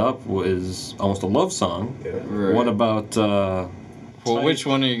Light It Up is almost a love song. Right. What about Well, which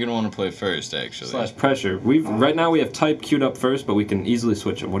one are you gonna want to play first, actually? / Pressure? Right now we have Type queued up first, but we can easily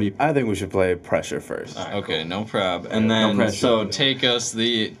switch it. What do you? I think we should play Pressure first. Okay, no prob. And then, pressure. so take us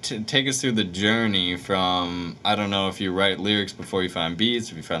through the journey from, I don't know if you write lyrics before you find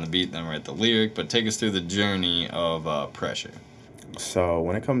beats, if you find the beat, then write the lyric, but take us through the journey of Pressure. So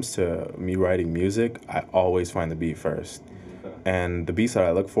when it comes to me writing music, I always find the beat first. And the beats that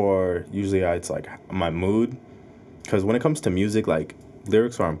I look for, usually it's like my mood. Because when it comes to music, like,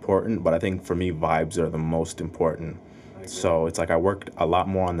 lyrics are important, but I think for me, vibes are the most important. So it's like I worked a lot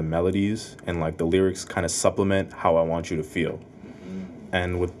more on the melodies, and like the lyrics kind of supplement how I want you to feel.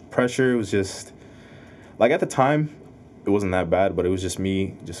 And with Pressure, it was just, like, at the time, it wasn't that bad, but it was just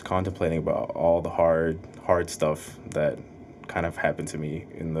me just contemplating about all the hard stuff that kind of happened to me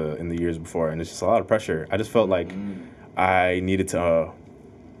in the years before, and it's just a lot of pressure. I just felt like I needed to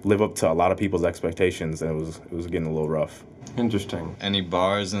live up to a lot of people's expectations, and it was getting a little rough. Interesting. Any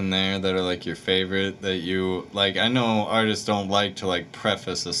bars in there that are like your favorite that you like? I know artists don't like to like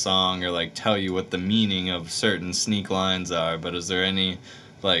preface a song or like tell you what the meaning of certain sneak lines are, but is there any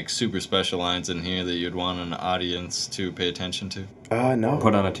like super special lines in here that you'd want an audience to pay attention to? No.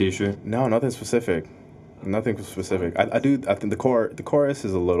 Put on a t-shirt. No, nothing specific. Nothing specific. I think the chorus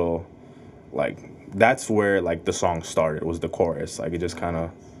is a little, like, that's where like the song started, was the chorus. Like, it just kind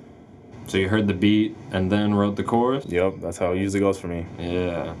of. So you heard the beat and then wrote the chorus? Yep, that's how it usually goes for me.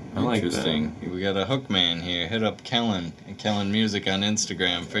 Yeah, I like that. Interesting. We got a hook man here. Hit up Kellan and Kellan Music on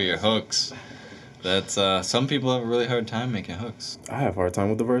Instagram for your hooks. That's some people have a really hard time making hooks. I have a hard time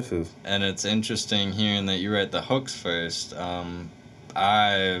with the verses. And it's interesting hearing that you write the hooks first.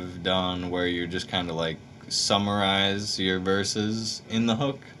 I've done where you just kind of like summarize your verses in the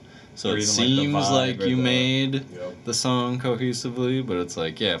hook. So Or it even, like, the seems vibe like or you the- made Yep. the song cohesively, but it's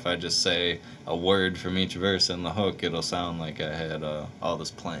like, yeah, if I just say a word from each verse in the hook, it'll sound like I had all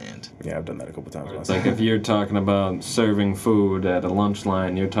this planned. Yeah, I've done that a couple times. It's like if you're talking about serving food at a lunch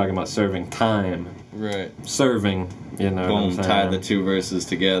line, you're talking about serving time. Right. Serving, you know Boom, what I'm tie saying? the two verses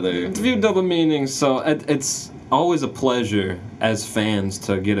together. It's a few double meanings, so it's always a pleasure as fans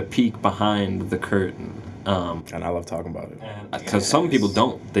to get a peek behind the curtain. And I love talking about it. Because some people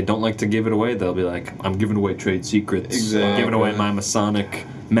don't. They don't like to give it away. They'll be like, I'm giving away trade secrets. Exactly. I'm giving away my Masonic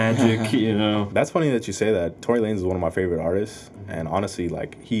magic, you know. That's funny that you say that. Tory Lanez is one of my favorite artists, and honestly,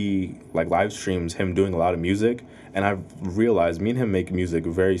 like, he like live streams him doing a lot of music, and I've realized me and him make music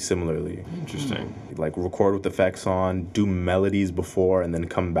very similarly. Interesting. Like, record with effects on, do melodies before, and then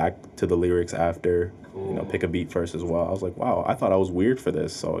come back to the lyrics after. You know, pick a beat first as well. I was like, wow, I thought I was weird for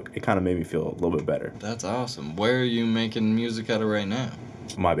this, so it kind of made me feel a little bit better. That's awesome. Where are you making music out of right now?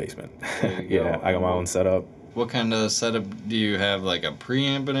 My basement. There you Yeah, go. I got my own setup. What kind of setup do you have? Like a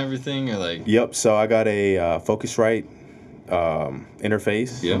preamp and everything, or like? Yep. So I got a Focusrite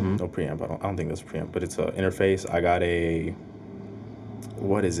interface. Yeah. No preamp. I don't think that's a preamp, but it's an interface. I got a,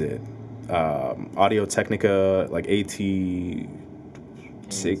 what is it? Audio Technica, like AT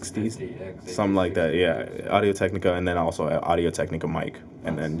 60s, something like that. Yeah, Audio Technica, and then also an Audio Technica mic,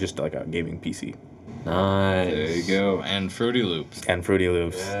 and then just like a gaming PC Nice. There you go. And Fruity Loops. and Fruity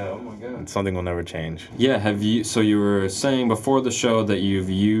Loops. Oh my god. Something will never change. Yeah, have you, so you were saying before the show that you've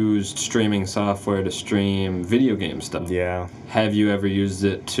used streaming software to stream video game stuff. Yeah. Have you ever used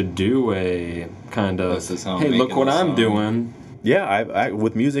it to do a kind of, This is how I'm hey, look making what the I'm song." doing? Yeah, I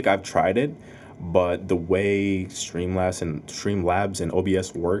with music I've tried it, but the way Streamlabs and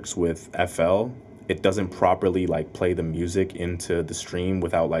OBS works with FL, it doesn't properly like play the music into the stream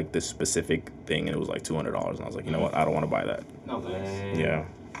without like this specific thing, and it was like $200, and I was like, you know what, I don't want to buy that. No thanks. Yeah.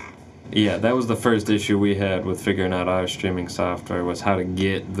 Yeah, that was the first issue we had with figuring out our streaming software, was how to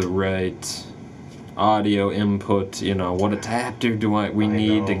get the right audio input, you know, what adapter we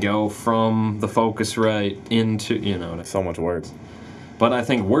need to know. go from the Focusrite into, you know. So much work. But I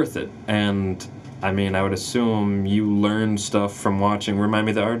think worth it. And I mean, I would assume you learned stuff from watching. Remind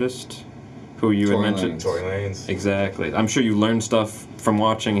me the artist who you Tory had mentioned. Lanez. Tory Lanez. Exactly. I'm sure you learned stuff from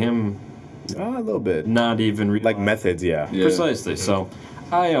watching him, A little bit. not even Like methods, yeah. Yeah. Precisely. So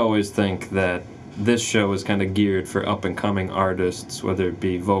I always think that this show is kind of geared for up and coming artists, whether it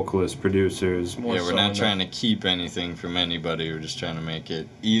be vocalists, producers. More Yeah, we're so not in trying to keep anything from anybody. We're just trying to make it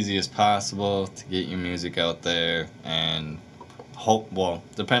easy as possible to get your music out there and hope, well,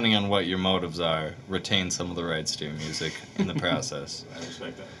 depending on what your motives are, retain some of the rights to your music in the process. I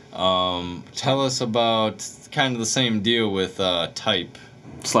respect that. Tell us about kind of the same deal with Type.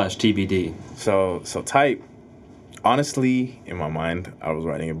 /TBD. So Type, honestly, in my mind, I was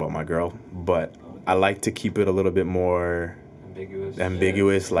writing about my girl, but I like to keep it a little bit more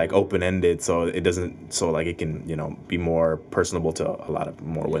ambiguous, like open-ended, so it doesn't, so like it can, you know, be more personable to a lot of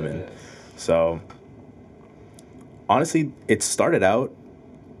more women. So honestly, it started out,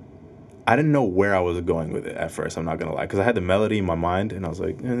 I didn't know where I was going with it at first, I'm not gonna lie, because I had the melody in my mind, and I was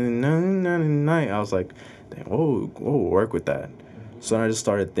like, I was like, dang, whoa, work with that. So then I just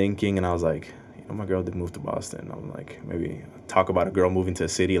started thinking, and I was like, you know, my girl did move to Boston. I'm like, maybe talk about a girl moving to a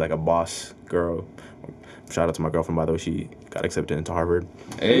city, like a boss girl. Shout out to my girlfriend, by the way, she got accepted into Harvard.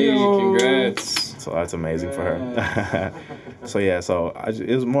 Hey, Heyo. congrats. So that's amazing for her. So yeah,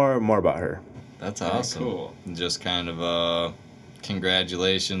 it was more about her. That's awesome. Cool. Just kind of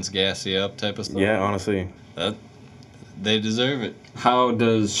congratulations, gassy up type of stuff. Yeah, honestly. That they deserve it. How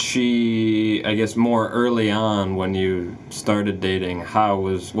does she, I guess more early on when you started dating,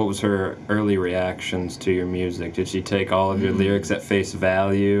 what was her early reactions to your music? Did she take all of your lyrics at face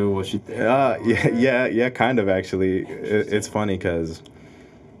value? Was she Yeah, kind of actually. It's funny because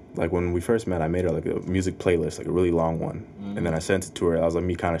Like when we first met, I made her like a music playlist, like a really long one, and then I sent it to her. I was like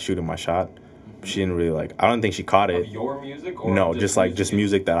me kind of shooting my shot. She didn't really like. I don't think she caught it. Of your music? Or No, just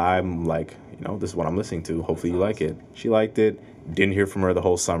music that I'm like, this is what I'm listening to. Hopefully you like it. She liked it. Didn't hear from her the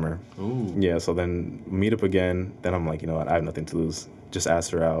whole summer. Ooh. Yeah, so then meet up again. Then I'm like, you know what? I have nothing to lose. Just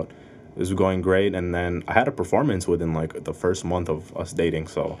asked her out. It was going great, and then I had a performance within like the first month of us dating.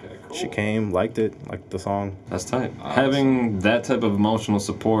 So cool. she came, liked it, liked the song. That's tight. Having that type of emotional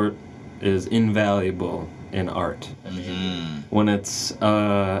support is invaluable in art. When it's,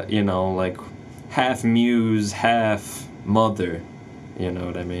 like half muse, half mother, you know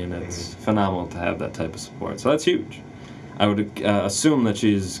what I mean? It's phenomenal to have that type of support. So that's huge. I would assume that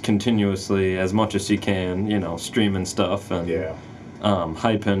she's continuously, as much as she can, streaming stuff and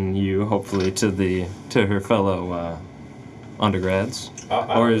hyping you, hopefully, to her fellow undergrads.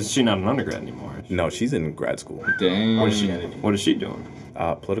 Or is she not an undergrad anymore? No, she's in grad school. Dang. What is she doing?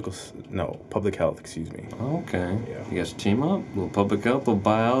 Public health, excuse me. Okay. Yeah. You guys team up? A little public health, a little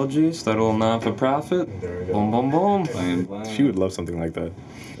biology, start a little non-for-profit. There we go. Boom, boom, boom. Blam. She would love something like that.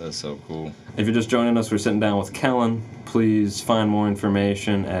 That's so cool. If you're just joining us, we're sitting down with Kellan. Please find more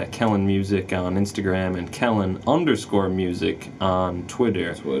information at Kellan Music on Instagram and Kellan_music on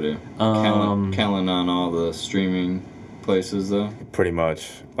Twitter. Kellan on all the streaming places, though. Pretty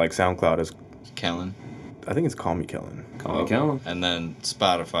much. Like SoundCloud is, Kellan. I think it's Call Me Kellan. Call me Kellan. And then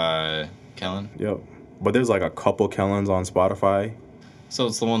Spotify, Kellan. Yep. But there's like a couple Kellans on Spotify. So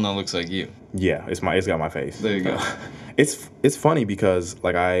it's the one that looks like you. Yeah, it's got my face. There you go. It's funny because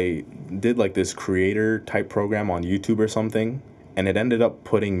like I did like this creator type program on YouTube or something, and it ended up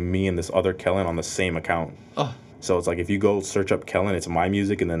putting me and this other Kellan on the same account. Oh. So it's like if you go search up Kellan, it's my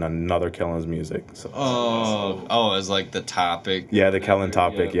music and then another Kellan's music. So as like the topic. yeah, the Kellan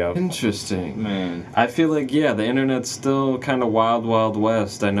topic. Yeah. Interesting. Man. I feel like, the internet's still kind of wild, wild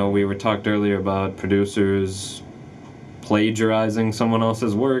west. I know we were talked earlier about producers plagiarizing someone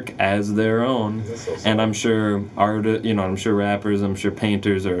else's work as their own, and I'm sure I'm sure rappers, I'm sure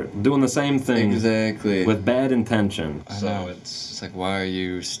painters are doing the same thing Exactly. with bad intention. I know, it's like, why are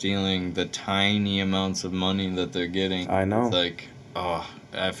you stealing the tiny amounts of money that they're getting? I know. It's like,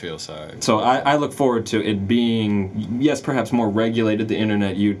 I feel sorry. So I look forward to it being, yes, perhaps more regulated, the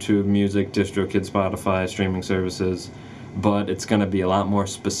internet, YouTube, music, DistroKid, Spotify, streaming services, but it's going to be a lot more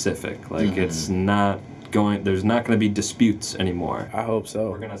specific. Like, it's not there's not going to be disputes anymore. I hope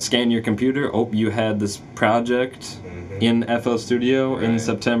so. We're going to scan your computer. Oh, you had this project in FL Studio in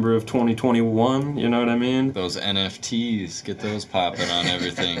September of 2021. You know what I mean? Those NFTs, get those popping on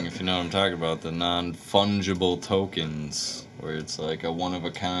everything, if you know what I'm talking about. The non-fungible tokens, where it's like a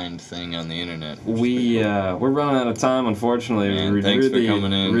one-of-a-kind thing on the internet. We're running out of time, unfortunately. Man, We'd thanks really, for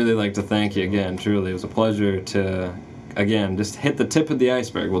coming in. really like to thank you again. Truly, it was a pleasure to, again, just hit the tip of the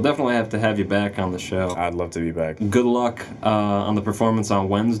iceberg. We'll definitely have to have you back on the show. I'd love to be back. Good luck on the performance on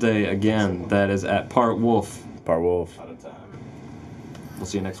Wednesday. Again, that is at Part Wolf. Part Wolf. Out of time. We'll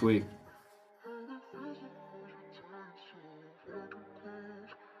see you next week.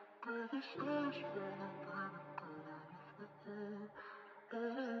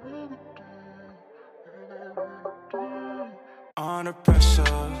 Under pressure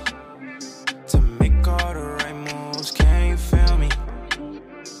to make all the right moves, can you feel me?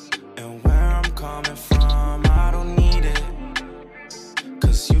 And where I'm coming from, I don't need it.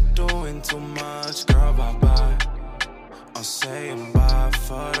 Cause you doing too much, girl, bye-bye. I'm saying bye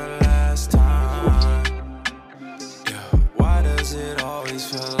for the last time. Yeah, why does it always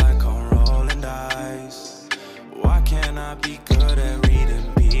feel like I'm rolling dice? Why can't I be good at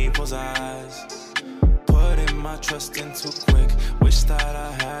reading people's eyes? Putting my trust in too quick. Wish that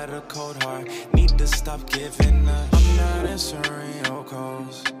I had a cold heart. Need to stop giving up. I'm not answering your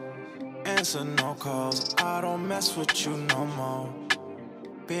calls. Answer no calls. I don't mess with you no more.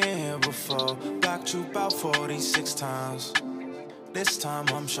 Been here before. Blocked you about 46 times. This time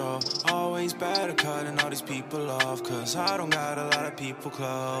I'm sure. Always better cutting all these people off. Cause I don't got a lot of people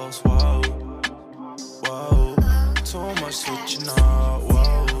close. Whoa, whoa. Too much switching up.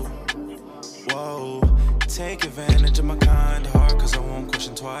 Whoa, whoa. Take advantage of my kind heart, cause I won't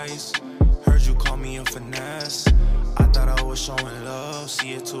question twice. Heard you call me a finesse. I thought I was showing love.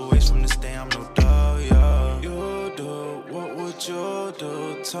 See it 2 ways from this day, I'm no dog, yeah. You do, what would you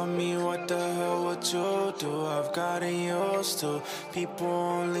do? Tell me what the hell would you do? I've gotten used to people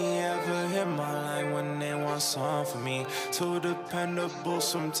only ever hit my line when they want something from me. Too dependable,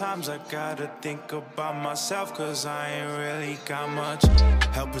 sometimes I gotta think about myself, cause I ain't really got much.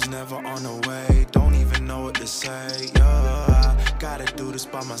 Help is never on the way, don't even know know what to say, yeah. I gotta do this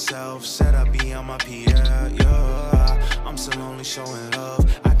by myself. Said I'd be on my PL, yeah. I'm still only showing love.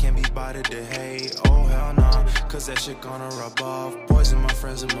 I can't be bothered to hate, oh hell nah. Cause that shit gonna rub off. Boys and my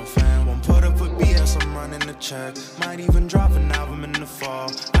friends and my fam won't put up with BS, I'm running the check. Might even drop an album in the fall.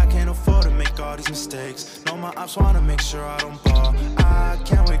 I can't afford to make all these mistakes. Know my ops wanna make sure I don't ball. I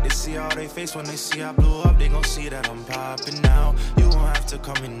can't wait to see all they face when they see I blew up. They gon' see that I'm popping now. You won't have to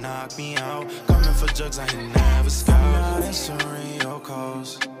come and knock me out. Coming for drugs, I ain't never scout. I'm not answering your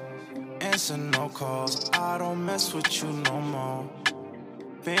calls, answer no calls. I don't mess with you no more.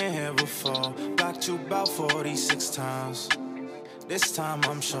 Been here before, blocked you about 46 times. This time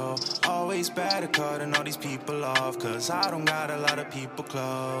I'm sure, always better cutting all these people off. Cause I don't got a lot of people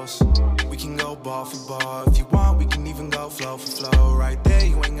close. We can go ball for ball, if you want we can even go flow for flow. Right there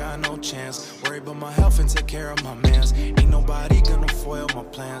you ain't got no chance. Worry about my health and take care of my mans. Ain't nobody gonna foil my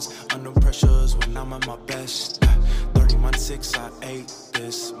plans. Under pressure is when I'm at my best. 30 months 6, I ate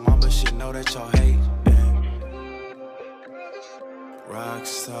this. Mama should know that y'all hate it.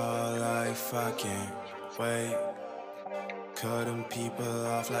 Rockstar life, I can't wait. Cutting people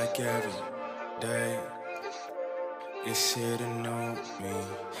off like every day. It's here to know me,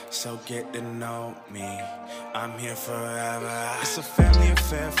 so get to know me. I'm here forever. It's a family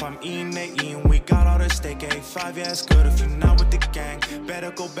affair, if I'm eating, they eating. We got all the steak, A5, yeah, it's good. If you're not with the gang, better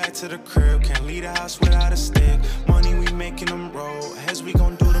go back to the crib. Can't leave the house without a stick. Money we making them roll, heads we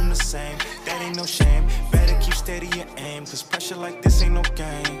gon' do them the same. That ain't no shame, better keep steady your aim. Cause pressure like this ain't no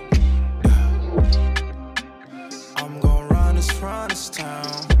game. I'm gon' run this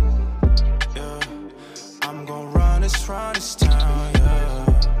town, yeah. I'm gon' run this town, yeah.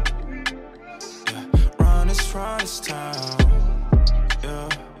 Run this town, yeah.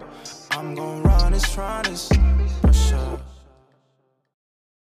 I'm gon' run this pressure.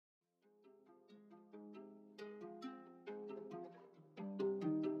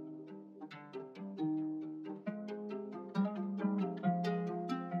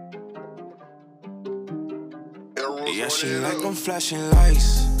 Yeah, she like them flashing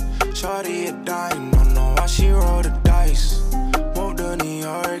lights. Shorty a dime, don't know why she rolled the dice. Moved to New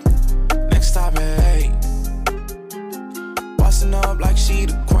York, next stop LA. Bossing up like she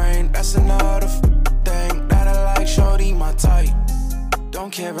the queen, that's another thing that I like. Shorty my type,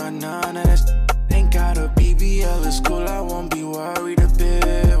 don't care about none of that. Ain't got a BBL, it's cool, I won't be worried a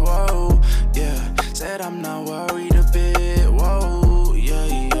bit. Whoa, yeah, said I'm not worried a bit. Whoa,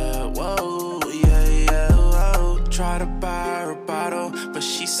 yeah, whoa, yeah, whoa. Try to buy her a bottle, but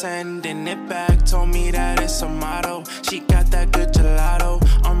she sending it back. Told me that it's a motto. She got that good gelato.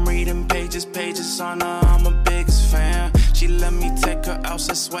 I'm reading pages on her. I'm a biggest fan. She let me take her out,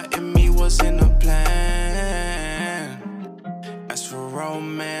 so sweating me was in the plan. As for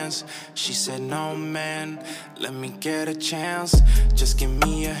romance, she said no man. Let me get a chance. Just give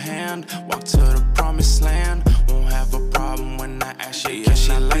me a hand. Walk to the promised land. Won't have a problem when I ask you. Yeah,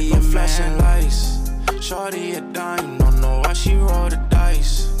 she like the flashing lights. Shorty a dime, don't know why she rolled the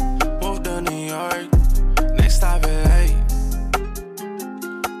dice. Moved to New York, next stop LA.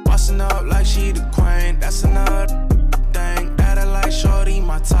 Bossing up like she the queen, that's another thing that I like. Shorty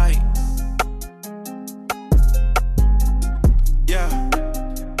my type. Yeah,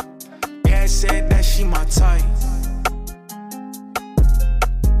 I said that she my type.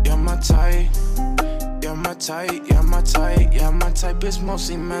 You're my type. You're my type, you're my type, yeah, my type is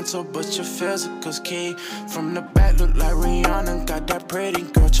mostly mental, but your physical's key. From the back, look like Rihanna, got that pretty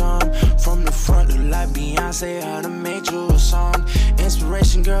girl charm. From the front, look like Beyonce, I done made you a song.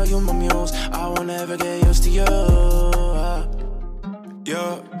 Inspiration, girl, you my muse, I won't ever get used to you.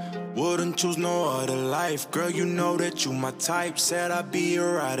 Yeah, wouldn't choose no other life. Girl, you know that you my type, said I'd be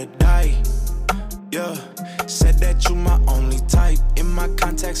your ride or die. Yeah, said that you my only type. In my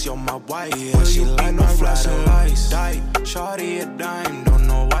contacts, you're my wife. Yeah, she like no flashing lights. Die, shorty a dime, don't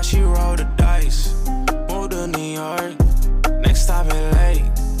know why she rolled the dice. Moved to New York, next stop LA.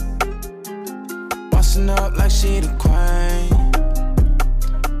 Bossing up like she the queen.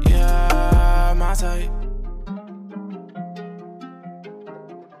 Yeah, my type.